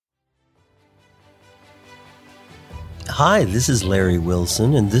Hi, this is Larry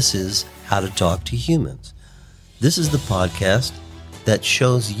Wilson, and this is How to Talk to Humans. This is the podcast that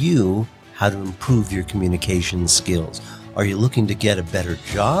shows you how to improve your communication skills. Are you looking to get a better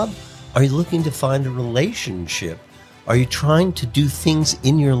job? Are you looking to find a relationship? Are you trying to do things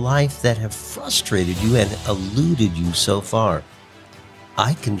in your life that have frustrated you and eluded you so far?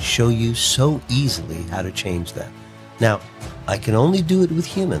 I can show you so easily how to change that. Now, I can only do it with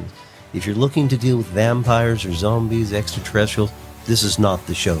humans. If you're looking to deal with vampires or zombies, extraterrestrials, this is not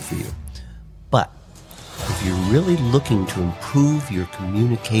the show for you. But if you're really looking to improve your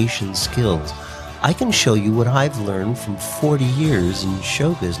communication skills, I can show you what I've learned from 40 years in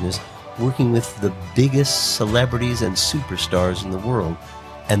show business, working with the biggest celebrities and superstars in the world,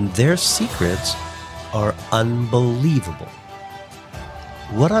 and their secrets are unbelievable.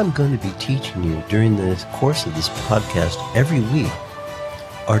 What I'm going to be teaching you during the course of this podcast every week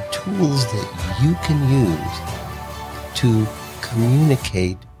are tools that you can use to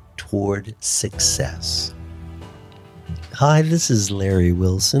communicate toward success. Hi, this is Larry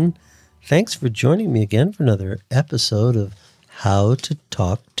Wilson. Thanks for joining me again for another episode of How to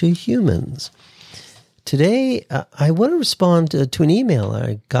Talk to Humans. Today, I want to respond to an email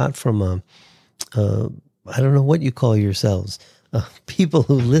I got from I don't know what you call yourselves, people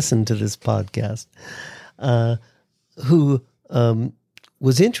who listen to this podcast, who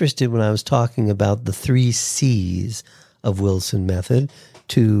was interested when I was talking about the 3 C's of Wilson Method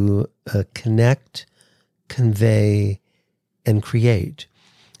to connect, convey, and create.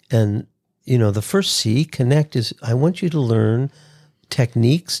 And, the first C, connect, is I want you to learn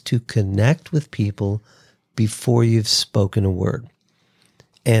techniques to connect with people before you've spoken a word.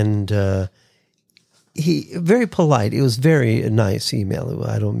 And he, very polite, it was very nice email.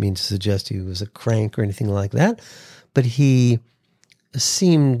 I don't mean to suggest he was a crank or anything like that, but he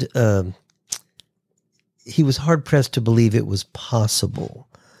seemed, he was hard-pressed to believe it was possible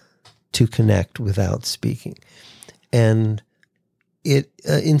to connect without speaking. And it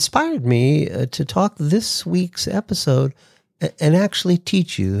inspired me to talk this week's episode and actually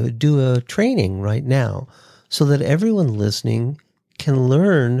teach you, do a training right now so that everyone listening can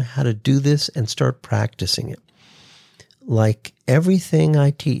learn how to do this and start practicing it. Like everything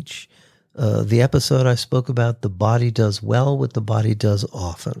I teach, the episode I spoke about, the body does well what the body does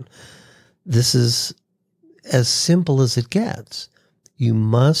often. This is as simple as it gets. You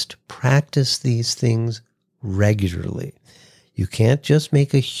must practice these things regularly. You can't just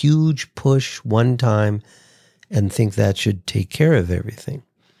make a huge push one time and think that should take care of everything.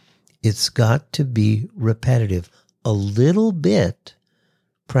 It's got to be repetitive. A little bit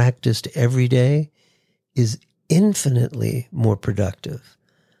practiced every day is infinitely more productive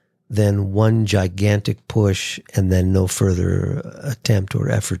than one gigantic push and then no further attempt or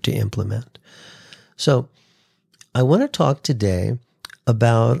effort to implement. So I want to talk today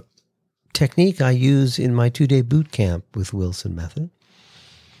about technique I use in my 2-day boot camp with Wilson Method.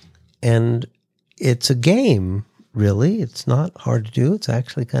 And it's a game, really. It's not hard to do. It's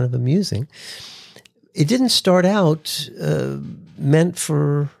actually kind of amusing. It didn't start out meant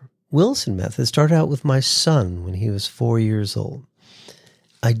for Wilson Method. It started out with my son when he was 4 years old.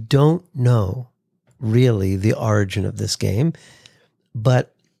 I don't know really the origin of this game,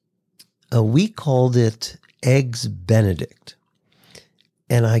 but we called it Eggs Benedict.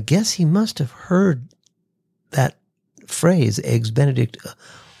 And I guess he must have heard that phrase, Eggs Benedict,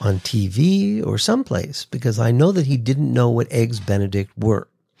 on TV or someplace, because I know that he didn't know what Eggs Benedict were.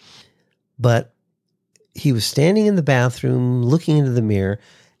 But he was standing in the bathroom looking into the mirror,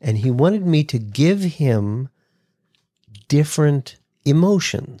 and he wanted me to give him different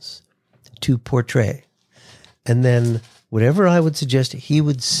emotions to portray. And then whatever I would suggest, he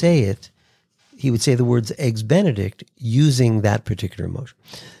would say it. He would say the words Eggs Benedict using that particular emotion.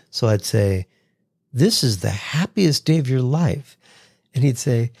 So I'd say, this is the happiest day of your life. And he'd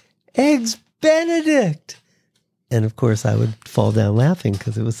say, Eggs Benedict. And of course I would fall down laughing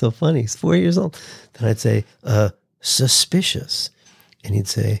because it was so funny. He's 4 years old. Then I'd say, suspicious. And he'd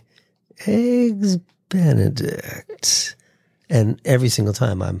say, Eggs Benedict. And every single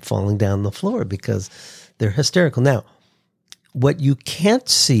time I'm falling down the floor because they're hysterical. Now, what you can't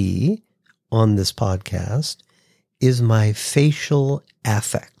see on this podcast is my facial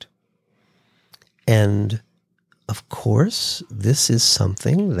affect. And of course, this is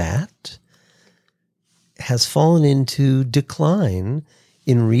something that has fallen into decline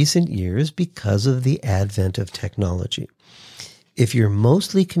in recent years because of the advent of technology. If you're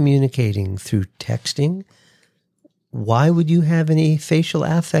mostly communicating through texting, why would you have any facial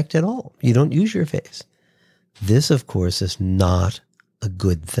affect at all? You don't use your face. This, of course, is not a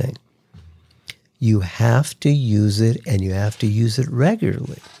good thing. You have to use it, and you have to use it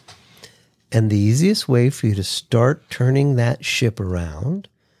regularly. And the easiest way for you to start turning that ship around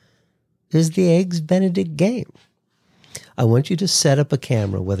is the Eggs Benedict game. I want you to set up a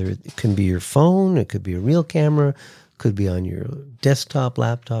camera, whether it can be your phone, it could be a real camera, could be on your desktop,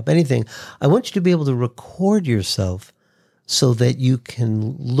 laptop, anything. I want you to be able to record yourself so that you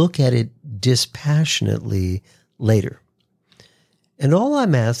can look at it dispassionately later. And all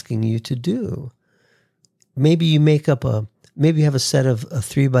I'm asking you to do, maybe you have a set of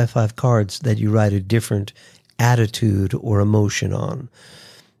 3x5 cards that you write a different attitude or emotion on.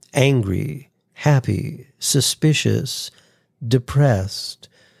 Angry, happy, suspicious, depressed,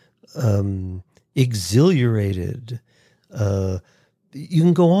 exhilarated. You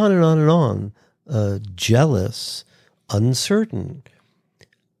can go on and on and on. Jealous, uncertain.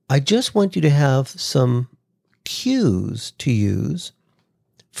 I just want you to have some cues to use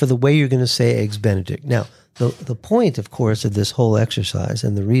for the way you're going to say Eggs Benedict. Now, the point, of course, of this whole exercise,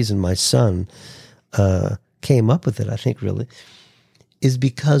 and the reason my son came up with it, I think, really, is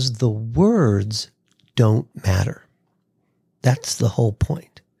because the words don't matter. That's the whole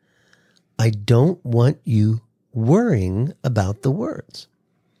point. I don't want you worrying about the words.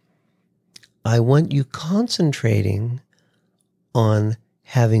 I want you concentrating on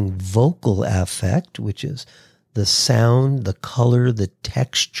having vocal affect, which is the sound, the color, the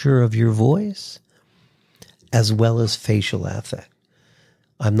texture of your voice, as well as facial affect.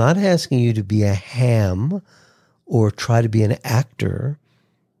 I'm not asking you to be a ham or try to be an actor.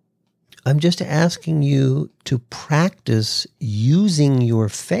 I'm just asking you to practice using your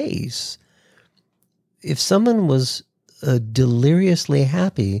face. If someone was deliriously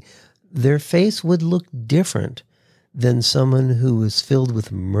happy, their face would look different than someone who was filled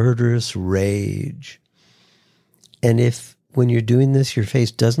with murderous rage. And if, when you're doing this, your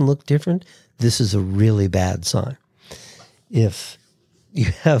face doesn't look different, this is a really bad sign. If you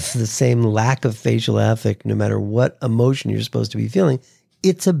have the same lack of facial affect, no matter what emotion you're supposed to be feeling,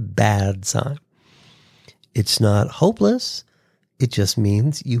 it's a bad sign. It's not hopeless. It just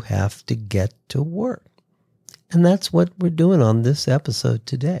means you have to get to work. And that's what we're doing on this episode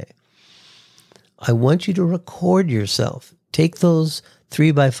today. I want you to record yourself. Take those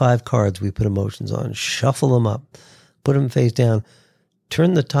 3x5 cards we put emotions on, shuffle them up, put them face down,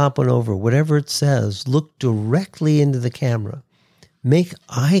 turn the top one over, whatever it says, look directly into the camera, make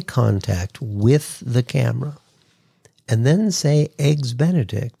eye contact with the camera, and then say Eggs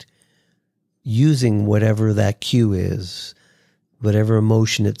Benedict using whatever that cue is, whatever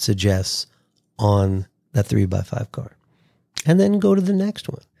emotion it suggests on that 3x5 card. And then go to the next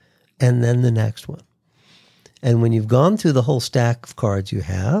one. And then the next one. And when you've gone through the whole stack of cards you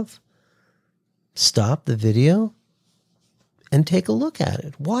have, stop the video and take a look at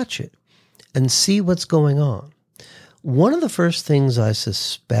it. Watch it and see what's going on. One of the first things I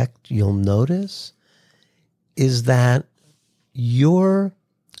suspect you'll notice is that your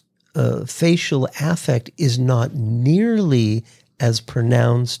facial affect is not nearly as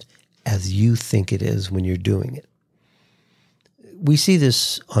pronounced as you think it is when you're doing it. We see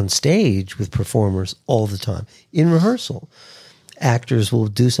this on stage with performers all the time. In rehearsal, actors will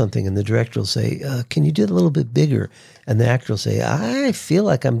do something and the director will say, can you do it a little bit bigger? And the actor will say, I feel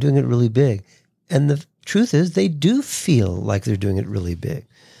like I'm doing it really big. And the truth is they do feel like they're doing it really big.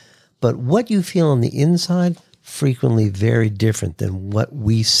 But what you feel on the inside, frequently very different than what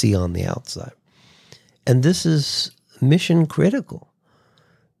we see on the outside. And this is mission critical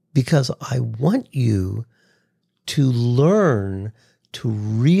because I want you to learn to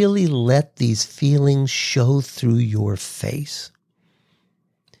really let these feelings show through your face.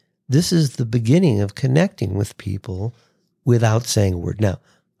 This is the beginning of connecting with people without saying a word. Now,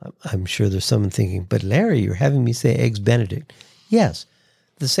 I'm sure there's someone thinking, but Larry, you're having me say Eggs Benedict. Yes,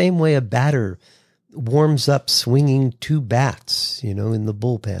 the same way a batter warms up swinging 2 bats, in the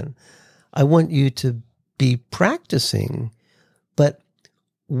bullpen. I want you to be practicing, but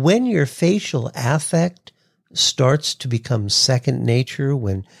when your facial affect starts to become second nature,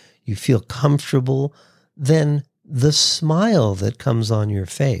 when you feel comfortable, then the smile that comes on your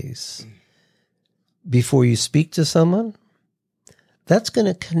face before you speak to someone, that's going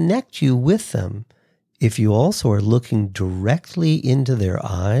to connect you with them if you also are looking directly into their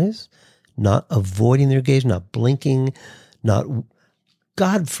eyes, not avoiding their gaze, not blinking, not,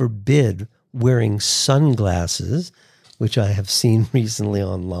 God forbid, wearing sunglasses, which I have seen recently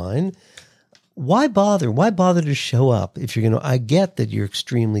online. Why bother? Why bother to show up if you're I get that you're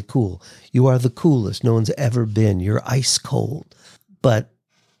extremely cool. You are the coolest no one's ever been. You're ice cold. But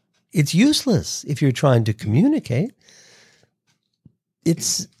it's useless if you're trying to communicate.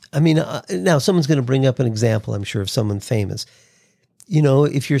 I mean, now someone's going to bring up an example, I'm sure, of someone famous. You know,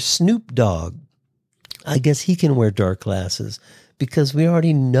 if you're Snoop Dogg, I guess he can wear dark glasses because we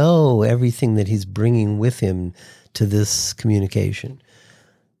already know everything that he's bringing with him to this communication.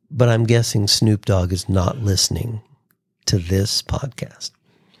 But I'm guessing Snoop Dogg is not listening to this podcast.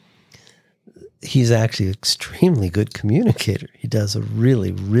 He's actually an extremely good communicator. He does a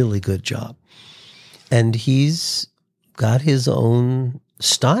really, really good job. And he's got his own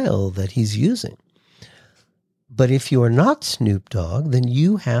style that he's using. But if you are not Snoop Dogg, then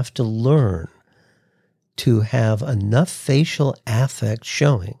you have to learn to have enough facial affect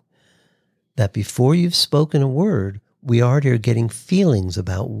showing that before you've spoken a word, we already are getting feelings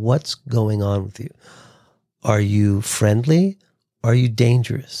about what's going on with you. Are you friendly? Are you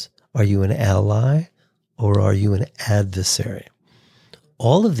dangerous? Are you an ally? Or are you an adversary?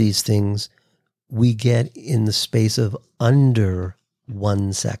 All of these things we get in the space of under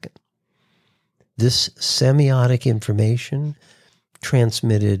 1 second. This semiotic information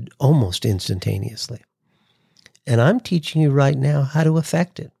transmitted almost instantaneously. And I'm teaching you right now how to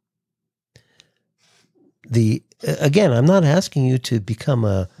affect it. Again, I'm not asking you to become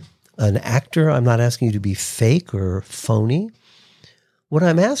an actor. I'm not asking you to be fake or phony. What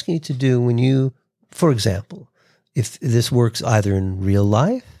I'm asking you to do when you, for example, if this works either in real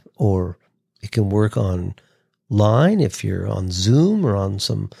life or it can work online, if you're on Zoom or on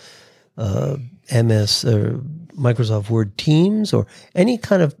some MS or Microsoft Word Teams or any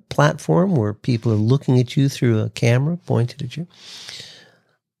kind of platform where people are looking at you through a camera pointed at you,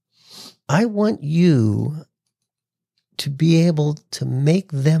 I want you to be able to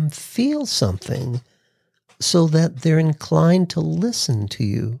make them feel something so that they're inclined to listen to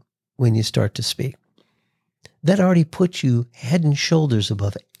you when you start to speak. That already puts you head and shoulders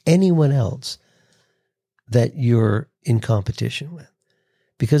above anyone else that you're in competition with,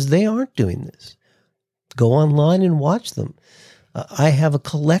 because they aren't doing this. Go online and watch them. I have a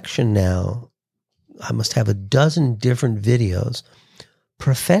collection now. I must have a dozen different videos,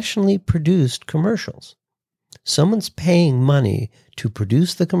 professionally produced commercials. Someone's paying money to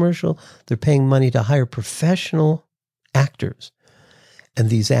produce the commercial. They're paying money to hire professional actors. And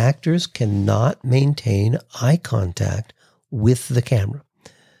these actors cannot maintain eye contact with the camera.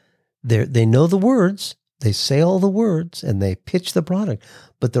 They know the words, they say all the words, and they pitch the product,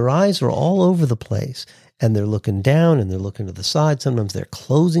 but their eyes are all over the place, and they're looking down and they're looking to the side. Sometimes they're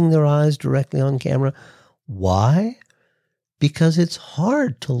closing their eyes directly on camera. Why? Because it's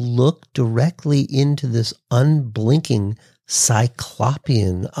hard to look directly into this unblinking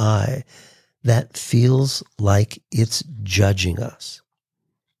cyclopean eye that feels like it's judging us.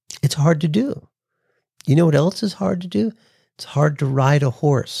 It's hard to do. You know what else is hard to do? It's hard to ride a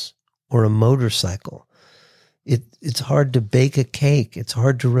horse or a motorcycle. It's hard to bake a cake. It's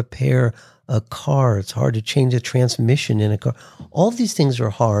hard to repair a car. It's hard to change a transmission in a car. All these things are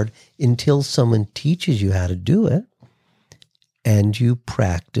hard until someone teaches you how to do it and you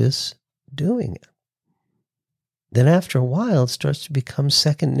practice doing it. Then after a while, it starts to become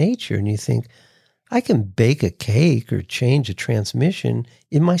second nature, and you think, I can bake a cake or change a transmission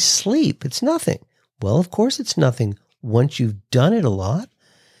in my sleep. It's nothing. Well, of course it's nothing once you've done it a lot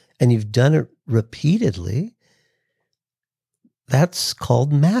and you've done it repeatedly. That's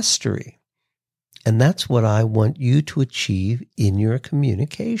called mastery. And that's what I want you to achieve in your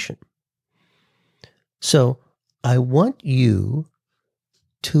communication. So I want you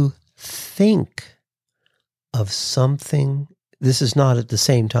to think of something. This is not at the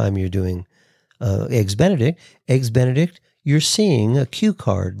same time you're doing Eggs Benedict. Eggs Benedict, you're seeing a cue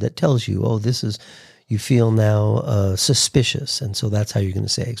card that tells you, oh, this is, you feel now suspicious. And so that's how you're going to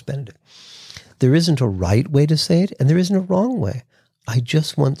say Eggs Benedict. There isn't a right way to say it, and there isn't a wrong way. I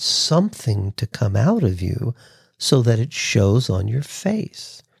just want something to come out of you so that it shows on your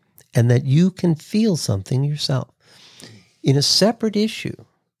face and that you can feel something yourself. In a separate issue,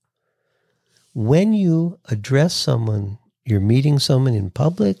 when you address someone, you're meeting someone in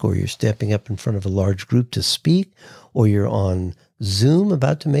public, or you're stepping up in front of a large group to speak, or you're on Zoom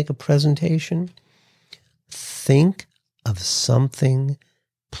about to make a presentation, think of something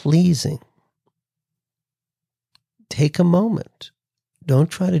pleasing. Take a moment. Don't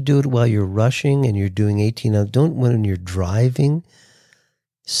try to do it while you're rushing and you're doing 18 hours. Don't when you're driving.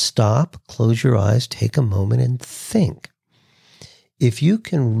 Stop, close your eyes, take a moment and think. If you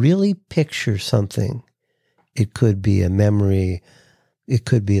can really picture something, it could be a memory, it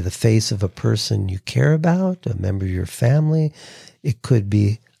could be the face of a person you care about, a member of your family, it could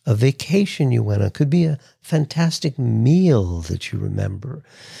be a vacation you went on, it could be a fantastic meal that you remember,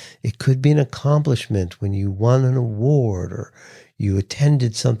 it could be an accomplishment when you won an award or You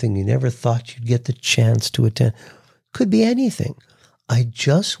attended something you never thought you'd get the chance to attend. Could be anything. I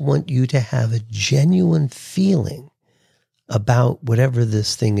just want you to have a genuine feeling about whatever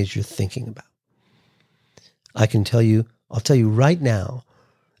this thing is you're thinking about. I'll tell you right now,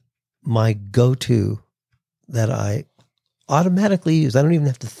 my go-to that I automatically use, I don't even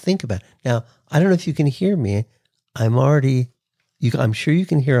have to think about it. Now, I don't know if you can hear me. I'm sure you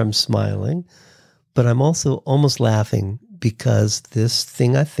can hear I'm smiling, but I'm also almost laughing because this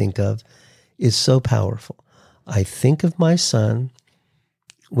thing I think of is so powerful. I think of my son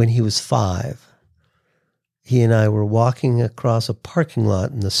when he was 5. He and I were walking across a parking lot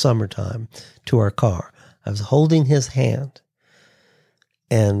in the summertime to our car. I was holding his hand,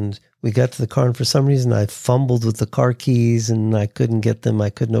 and we got to the car, and for some reason I fumbled with the car keys and I couldn't get them. I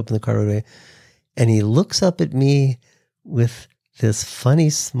couldn't open the car right away. And he looks up at me with this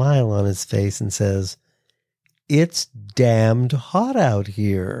funny smile on his face and says, "It's damned hot out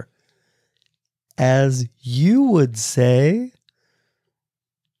here," as you would say.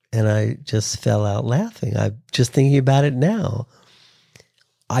 And I just fell out laughing. I'm just thinking about it now.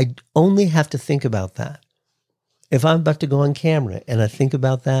 I only have to think about that. If I'm about to go on camera and I think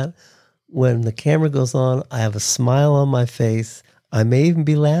about that, when the camera goes on, I have a smile on my face. I may even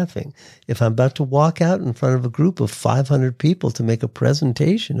be laughing. If I'm about to walk out in front of a group of 500 people to make a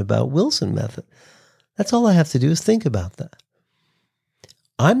presentation about Wilson Method, that's all I have to do is think about that.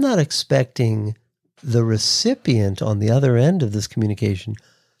 I'm not expecting the recipient on the other end of this communication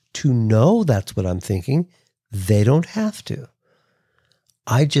to know that's what I'm thinking. They don't have to.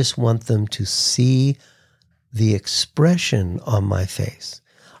 I just want them to see the expression on my face.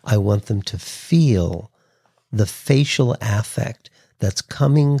 I want them to feel the facial affect that's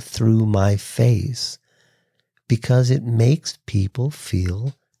coming through my face because it makes people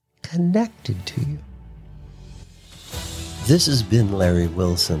feel connected to you. This has been Larry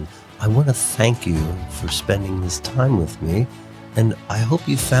Wilson. I want to thank you for spending this time with me, and I hope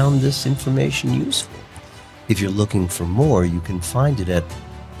you found this information useful. If you're looking for more, you can find it at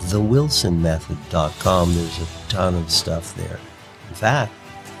thewilsonmethod.com. There's a ton of stuff there. In fact,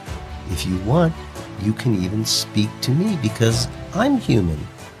 if you want, you can even speak to me because I'm human.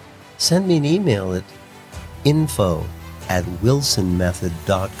 Send me an email at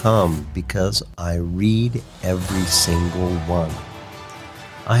info@wilsonmethod.com because I read every single one.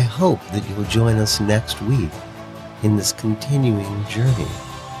 I hope that you'll join us next week in this continuing journey,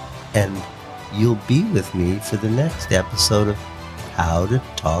 and you'll be with me for the next episode of How to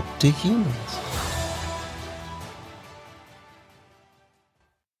Talk to Humans.